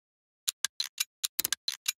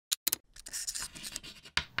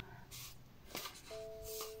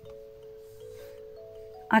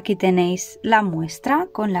aquí tenéis la muestra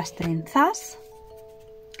con las trenzas.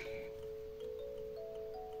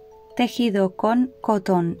 Tejido con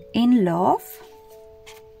cotton in love,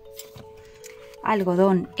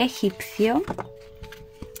 algodón egipcio,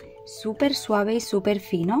 súper suave y súper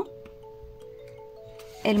fino.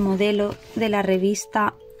 El modelo de la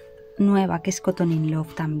revista nueva, que es cotton in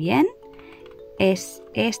love también, es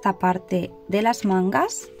esta parte de las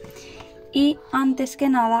mangas. Y antes que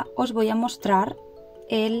nada os voy a mostrar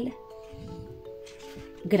el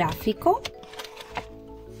gráfico,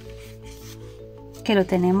 que lo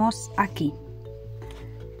tenemos aquí.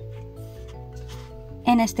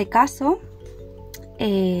 En este caso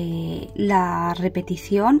la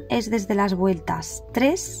repetición es desde las vueltas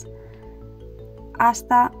 3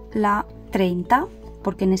 hasta la 30,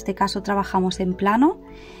 porque en este caso trabajamos en plano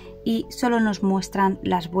y solo nos muestran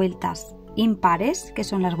las vueltas impares, que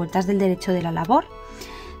son las vueltas del derecho de la labor.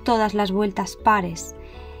 Todas las vueltas pares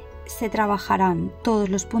se trabajarán todos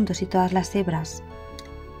los puntos y todas las hebras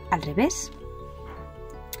al revés.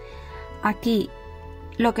 Aquí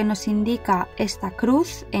lo que nos indica esta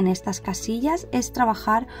cruz en estas casillas es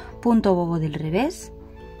trabajar punto bobo del revés.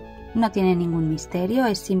 No tiene ningún misterio,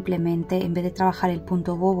 es simplemente, en vez de trabajar el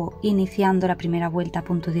punto bobo iniciando la primera vuelta a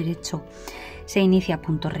punto derecho, se inicia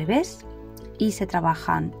punto revés y se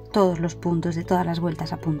trabajan todos los puntos de todas las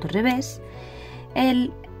vueltas a punto revés.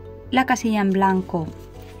 La casilla en blanco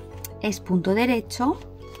es punto derecho,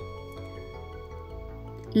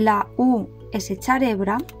 la U es echar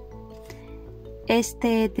hebra.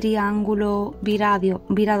 Este triángulo virado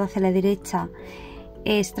hacia la derecha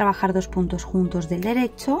es trabajar dos puntos juntos del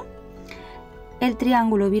derecho. El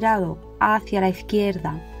triángulo virado hacia la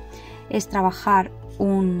izquierda es trabajar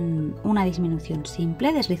una disminución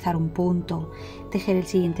simple, deslizar un punto, tejer el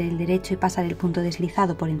siguiente del derecho y pasar el punto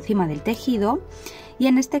deslizado por encima del tejido. Y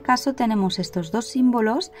en este caso tenemos estos dos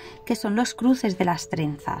símbolos que son los cruces de las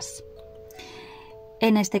trenzas.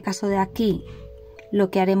 En este caso de aquí lo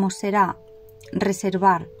que haremos será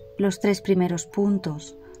reservar los tres primeros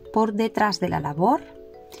puntos por detrás de la labor,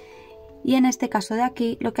 y en este caso de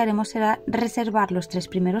aquí lo que haremos será reservar los tres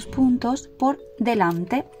primeros puntos por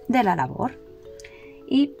delante de la labor.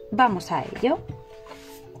 Y vamos a ello.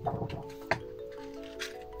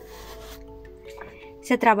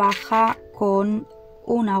 Se trabaja con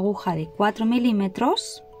una aguja de 4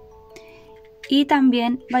 milímetros y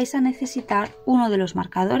también vais a necesitar uno de los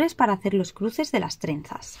marcadores para hacer los cruces de las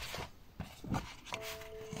trenzas.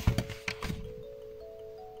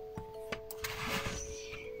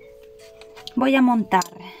 Voy a montar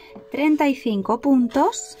 35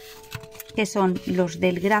 puntos, que son los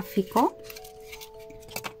del gráfico,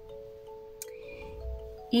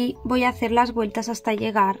 y voy a hacer las vueltas hasta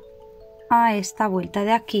llegar a esta vuelta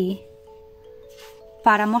de aquí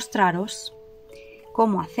para mostraros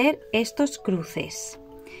cómo hacer estos cruces,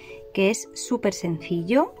 que es súper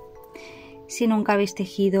sencillo. Si nunca habéis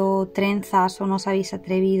tejido trenzas o no os habéis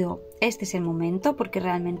atrevido, este es el momento, porque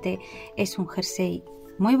realmente es un jersey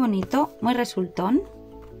muy bonito, muy resultón,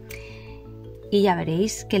 y ya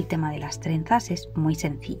veréis que el tema de las trenzas es muy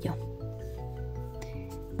sencillo.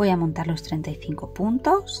 Voy a montar los 35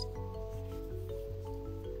 puntos.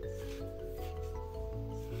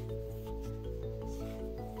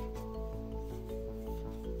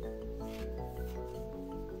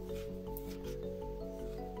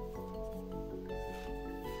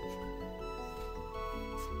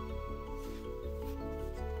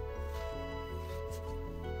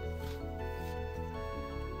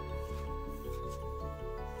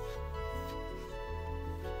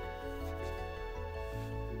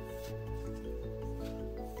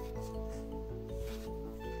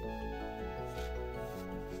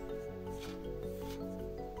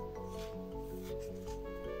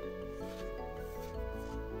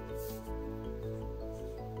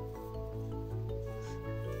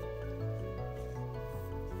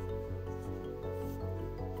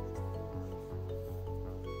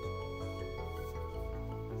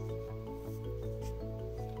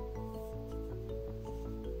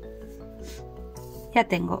 Ya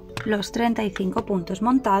tengo los 35 puntos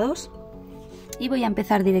montados y voy a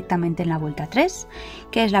empezar directamente en la vuelta 3,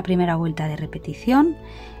 que es la primera vuelta de repetición.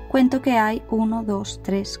 Cuento que hay 1, 2,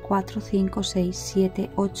 3, 4, 5, 6, 7,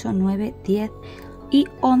 8, 9, 10 y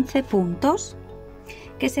 11 puntos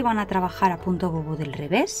que se van a trabajar a punto bobo del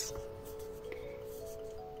revés.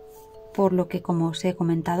 Por lo que, como os he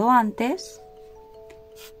comentado antes,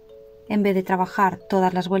 en vez de trabajar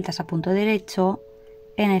todas las vueltas a punto derecho,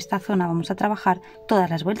 en esta zona vamos a trabajar todas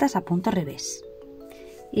las vueltas a punto revés.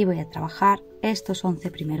 Y voy a trabajar estos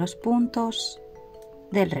 11 primeros puntos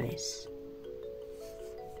del revés.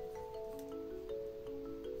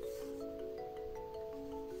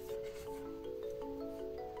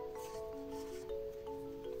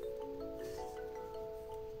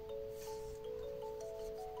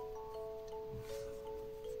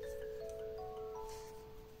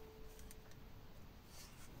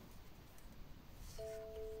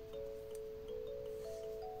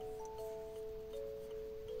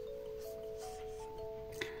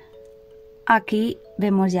 aquí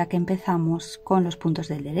vemos ya que empezamos con los puntos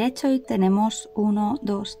del derecho y tenemos 1,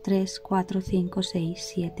 2, 3, 4, 5,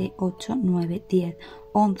 6, 7, 8, 9, 10,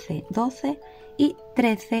 11, 12 y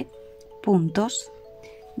 13 puntos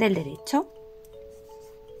del derecho.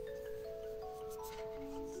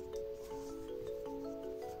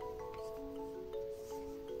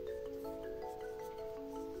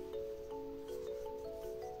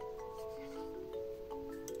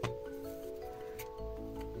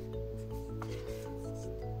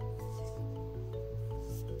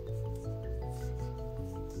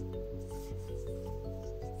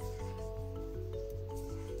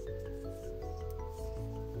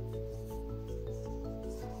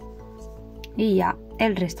 Y ya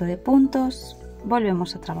el resto de puntos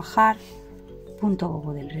volvemos a trabajar punto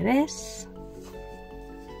bobo del revés,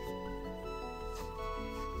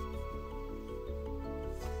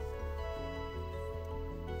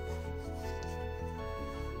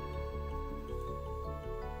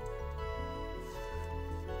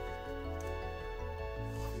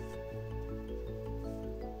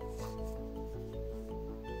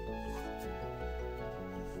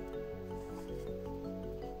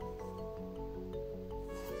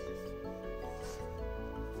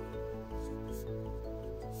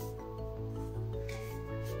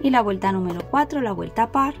 y la vuelta número 4, la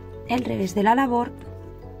vuelta par, el revés de la labor,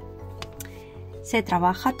 se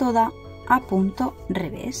trabaja toda a punto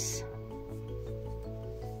revés.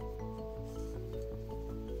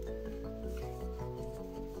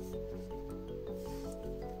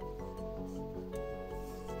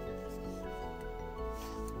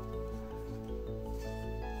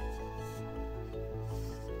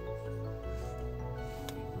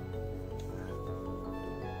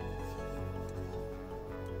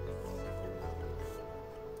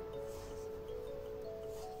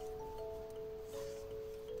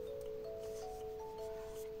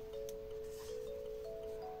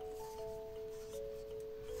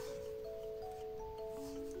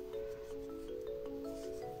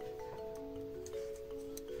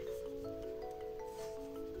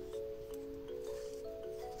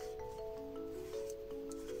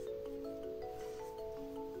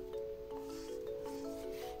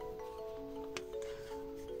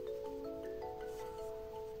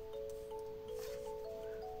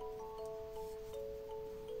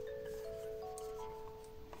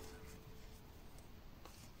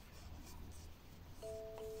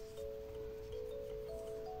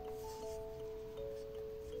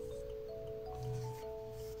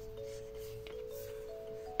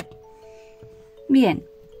 Bien,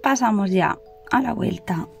 pasamos ya a la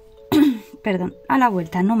vuelta, perdón, a la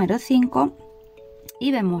vuelta número 5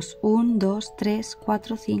 y vemos 1, 2, 3,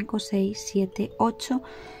 4, 5, 6, 7, 8,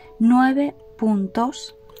 9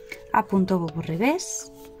 puntos a punto bobo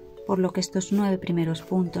revés, por lo que estos 9 primeros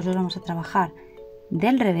puntos los vamos a trabajar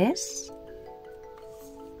del revés.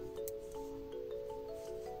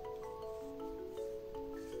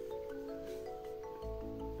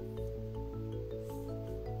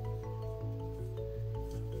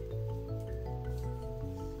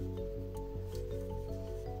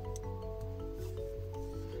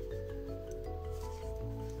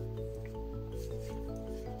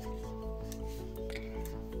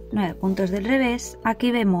 Nueve puntos del revés.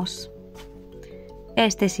 Aquí vemos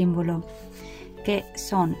este símbolo que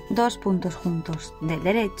son 2 puntos juntos del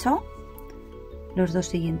derecho. Los dos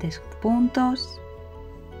siguientes puntos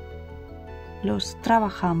los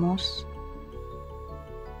trabajamos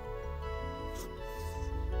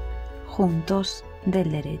juntos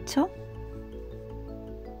del derecho.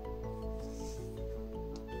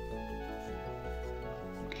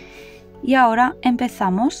 Y ahora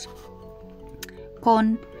empezamos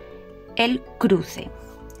con el cruce.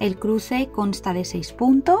 El cruce consta de 6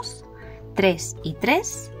 puntos, 3 y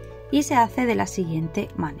 3, y se hace de la siguiente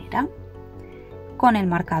manera. Con el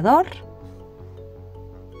marcador,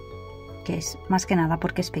 que es más que nada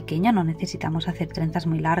porque es pequeño, no necesitamos hacer trenzas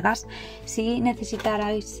muy largas. Si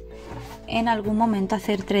necesitarais en algún momento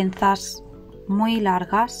hacer trenzas muy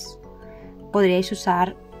largas, podríais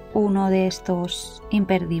usar uno de estos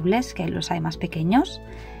imperdibles, que los hay más pequeños.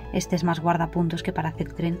 Este es más guardapuntos que para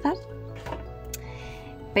hacer trenzas,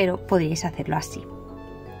 pero podéis hacerlo así.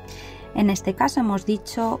 En este caso hemos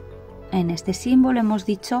dicho, en este símbolo hemos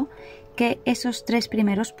dicho que esos 3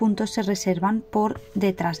 primeros puntos se reservan por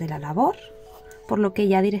detrás de la labor, por lo que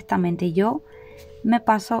ya directamente yo me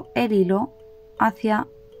paso el hilo hacia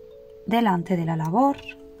delante de la labor,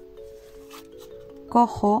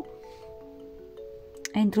 cojo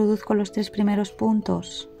e introduzco los 3 primeros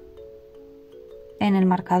puntos en el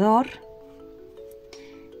marcador,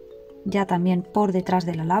 ya también por detrás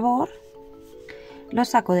de la labor, lo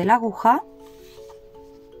saco de la aguja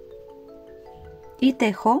y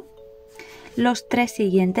tejo los 3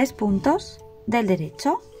 siguientes puntos del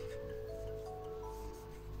derecho.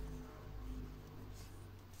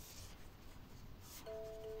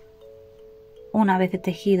 Una vez he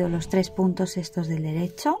tejido los 3 puntos estos del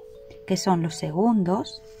derecho, que son los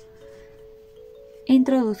segundos,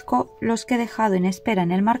 introduzco los que he dejado en espera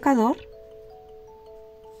en el marcador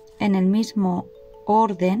en el mismo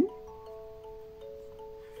orden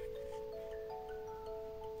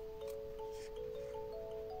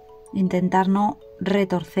intentar no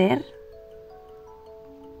retorcer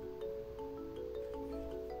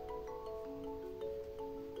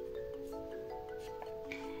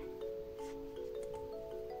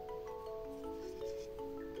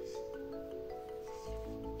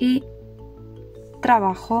y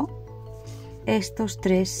trabajo estos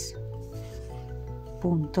 3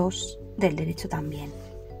 puntos del derecho también.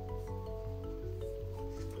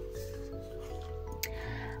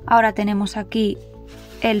 Ahora tenemos aquí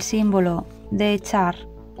el símbolo de echar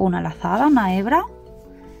una lazada, una hebra.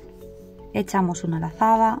 Echamos una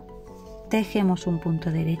lazada, tejemos un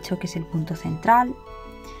punto derecho que es el punto central,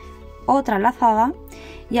 otra lazada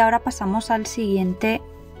y ahora pasamos al siguiente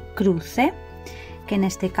cruce, que en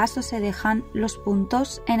este caso se dejan los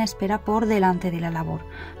puntos en espera por delante de la labor,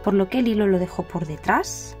 por lo que el hilo lo dejo por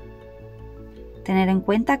detrás. Tener en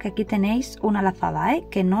cuenta que aquí tenéis una lazada,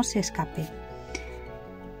 que no se escape.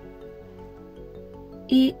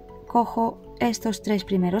 Y cojo estos 3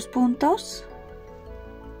 primeros puntos,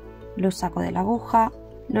 los saco de la aguja,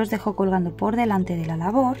 los dejo colgando por delante de la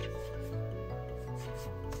labor,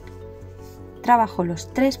 trabajo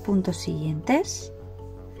los 3 puntos siguientes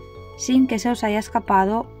sin que se os haya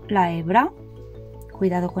escapado la hebra,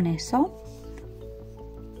 cuidado con eso.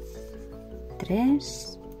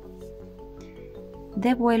 3,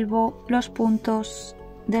 devuelvo los puntos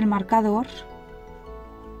del marcador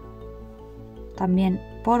también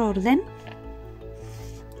por orden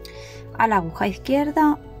a la aguja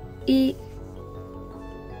izquierda y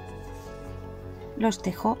los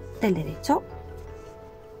tejo del derecho.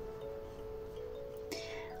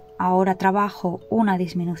 Ahora trabajo una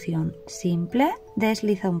disminución simple,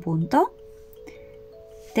 deslizo un punto,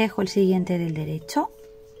 tejo el siguiente del derecho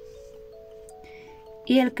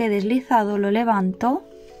y el que he deslizado lo levanto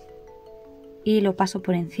y lo paso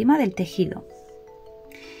por encima del tejido.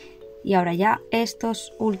 Y ahora ya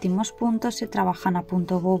estos últimos puntos se trabajan a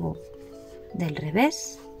punto bobo del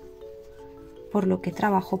revés, por lo que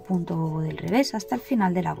trabajo punto bobo del revés hasta el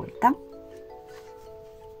final de la vuelta.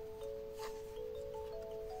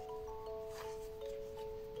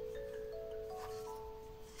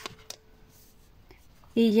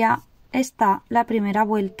 Y ya está la primera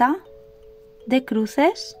vuelta de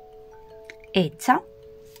cruces hecha.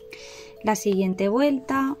 La siguiente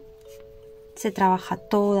vuelta se trabaja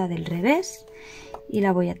toda del revés y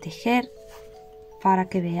la voy a tejer para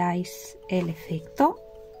que veáis el efecto.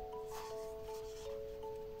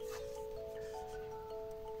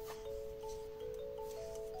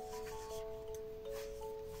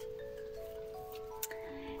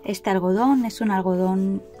 Este algodón es un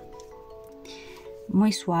algodón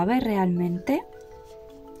muy suave realmente,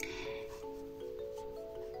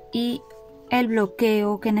 y el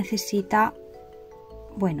bloqueo que necesita,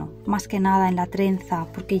 bueno, más que nada en la trenza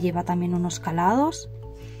porque lleva también unos calados,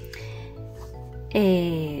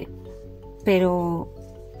 pero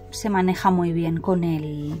se maneja muy bien con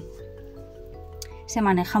el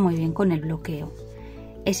bloqueo.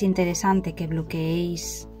 Es interesante que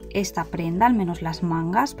bloqueéis esta prenda, al menos las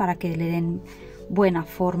mangas, para que le den buena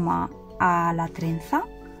forma a la trenza,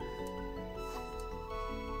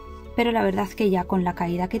 pero la verdad que ya con la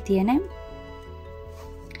caída que tiene,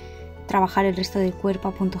 trabajar el resto del cuerpo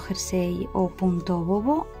a punto jersey o punto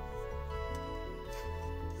bobo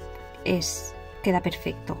queda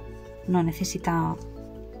perfecto, no necesita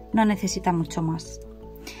mucho más.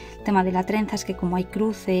 El tema de la trenza es que como hay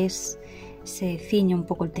cruces se ciñe un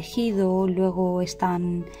poco el tejido, luego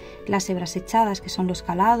están las hebras echadas que son los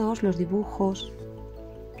calados, los dibujos,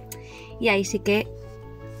 y ahí sí que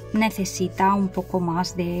necesita un poco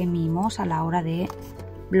más de mimos a la hora de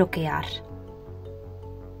bloquear.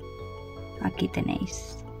 Aquí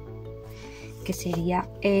tenéis que sería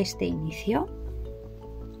este inicio.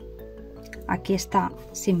 Aquí está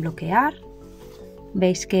sin bloquear,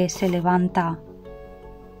 veis que se levanta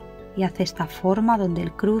y hace esta forma donde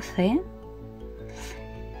el cruce,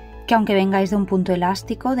 que aunque vengáis de un punto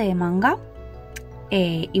elástico de manga,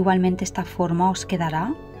 igualmente esta forma os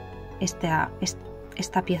quedará. Esta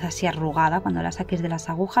pieza así arrugada, cuando la saquéis de las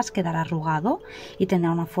agujas quedará arrugado y tendrá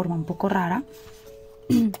una forma un poco rara.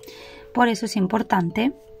 Por eso es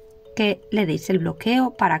importante que le deis el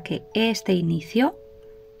bloqueo para que este inicio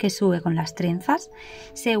que sube con las trenzas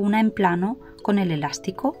se una en plano con el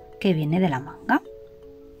elástico que viene de la manga.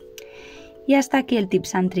 Y hasta aquí el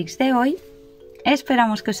tips and tricks de hoy.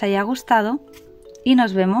 Esperamos que os haya gustado y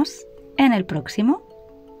nos vemos en el próximo.